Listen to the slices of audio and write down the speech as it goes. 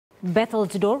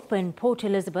Bethelsdorp in Port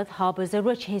Elizabeth harbours a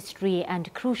rich history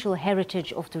and crucial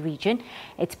heritage of the region.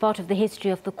 It's part of the history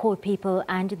of the Khoi people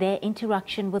and their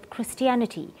interaction with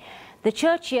Christianity. The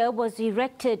church here was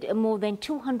erected more than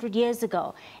 200 years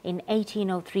ago in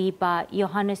 1803 by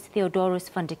Johannes Theodorus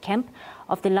from Kemp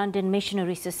of the London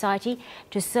Missionary Society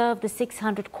to serve the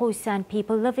 600 Khoi-San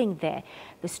people living there.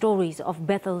 The stories of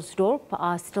Bethelsdorp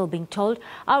are still being told.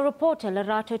 Our reporter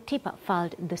Lerato Tipa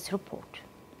filed this report.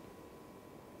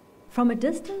 From a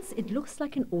distance, it looks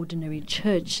like an ordinary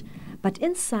church, but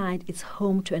inside it's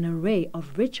home to an array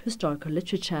of rich historical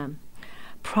literature.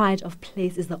 Pride of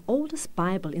Place is the oldest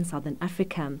Bible in southern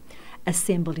Africa,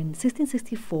 assembled in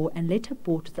 1664 and later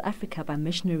brought to Africa by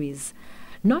missionaries.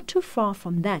 Not too far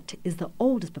from that is the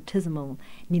oldest baptismal,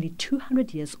 nearly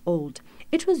 200 years old.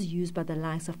 It was used by the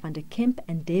likes of Kemp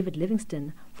and David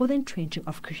Livingstone for the entrenching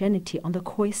of Christianity on the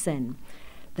Khoi-San.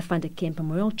 The Kemp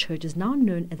Memorial Church is now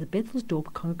known as the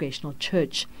Bethelsdorp Congregational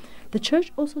Church. The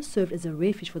church also served as a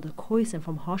refuge for the Khoi-San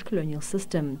from harsh colonial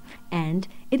system, and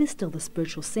it is still the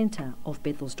spiritual center of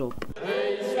Bethelsdorp.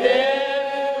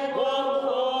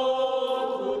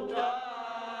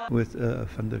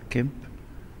 With Kemp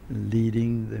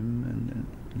leading them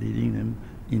and leading them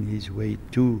in his way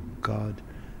to God,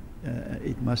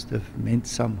 it must have meant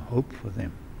some hope for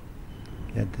them,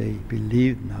 that they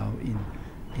believed now in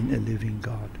a living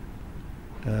God.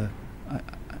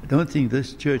 I don't think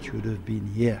this church would have been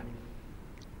here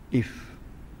if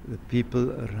the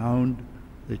people around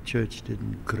the church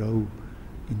didn't grow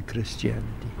in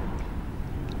Christianity.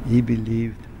 He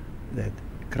believed that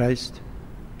Christ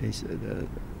is the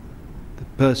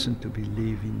person to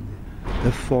believe in,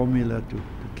 the formula to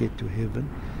get to heaven,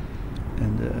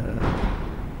 and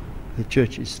the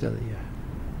church is still here,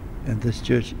 and this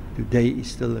church today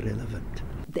is still relevant.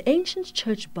 The ancient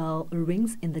church bell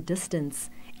rings in the distance.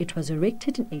 It was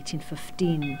erected in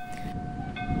 1815.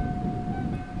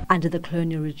 Under the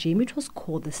colonial regime, it was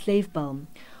called the slave bell.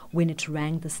 When it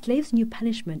rang, the slaves knew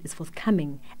punishment is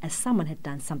forthcoming, as someone had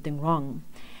done something wrong.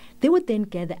 They would then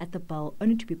gather at the bell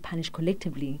only to be punished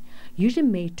collectively, usually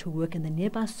made to work in the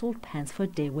nearby salt pans for a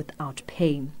day without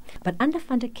pay. But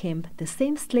under Kemp, the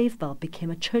same slave bell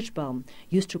became a church bell,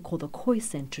 used to call the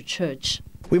Khoi-San to church.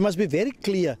 We must be very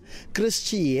clear.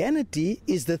 Christianity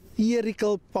is the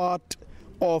theoretical part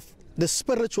of the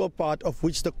spiritual part of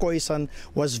which the Khoi-San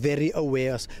was very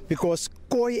aware, because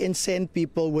Khoi and San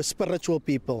people were spiritual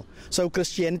people. So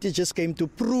Christianity just came to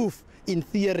prove in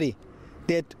theory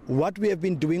that what we have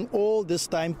been doing all this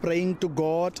time, praying to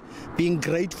God, being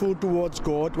grateful towards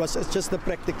God, was just the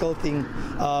practical thing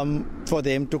for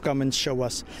them to come and show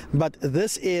us. But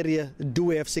this area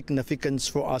do have significance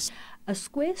for us. A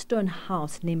square stone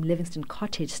house named Livingstone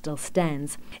Cottage still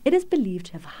stands. It is believed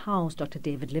to have housed Dr.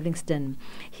 David Livingstone.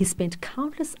 He spent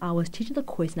countless hours teaching the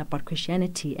Khoi-San about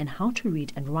Christianity and how to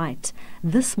read and write.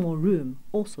 This small room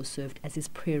also served as his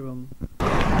prayer room.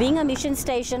 Being a mission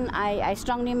station, I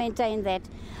strongly maintain that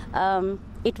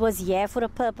it was here for a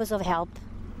purpose of help,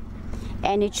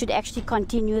 and it should actually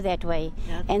continue that way.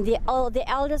 Yeah. And the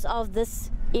elders of this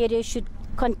area should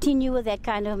continue with that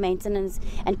kind of maintenance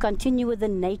and continue with the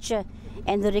nature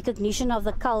and the recognition of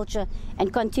the culture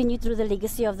and continue through the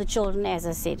legacy of the children, as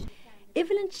I said.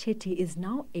 Evelyn Chetty is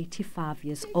now 85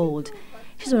 years old.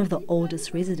 She's one of the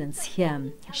oldest residents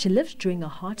here. She lived during a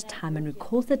hard time and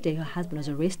recalls the day her husband was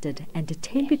arrested and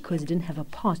detained because he didn't have a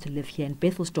pass to live here in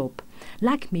Bethelsdorp.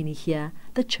 Like many here,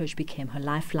 the church became her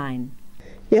lifeline.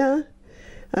 Yeah,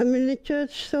 I'm in the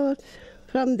church, so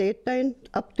from that time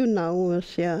up to now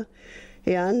was here.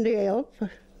 Yeah, and they help.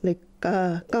 They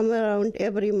come around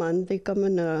every month. They come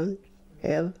around,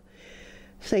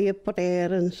 say a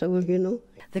prayer and so, you know.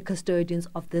 The custodians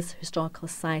of this historical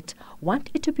site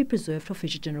want it to be preserved for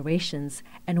future generations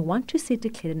and want to see it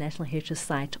declared a National Heritage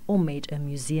Site or made a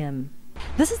museum.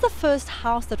 This is the first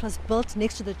house that was built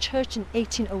next to the church in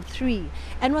 1803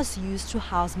 and was used to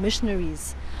house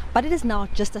missionaries. But it is now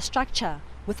just a structure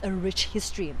with a rich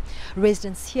history.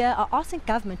 Residents here are asking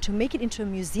government to make it into a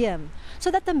museum so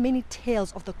that the many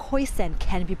tales of the Khoi-San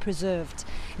can be preserved.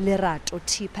 Lerato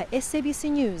Tipa,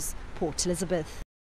 SABC News, Port Elizabeth.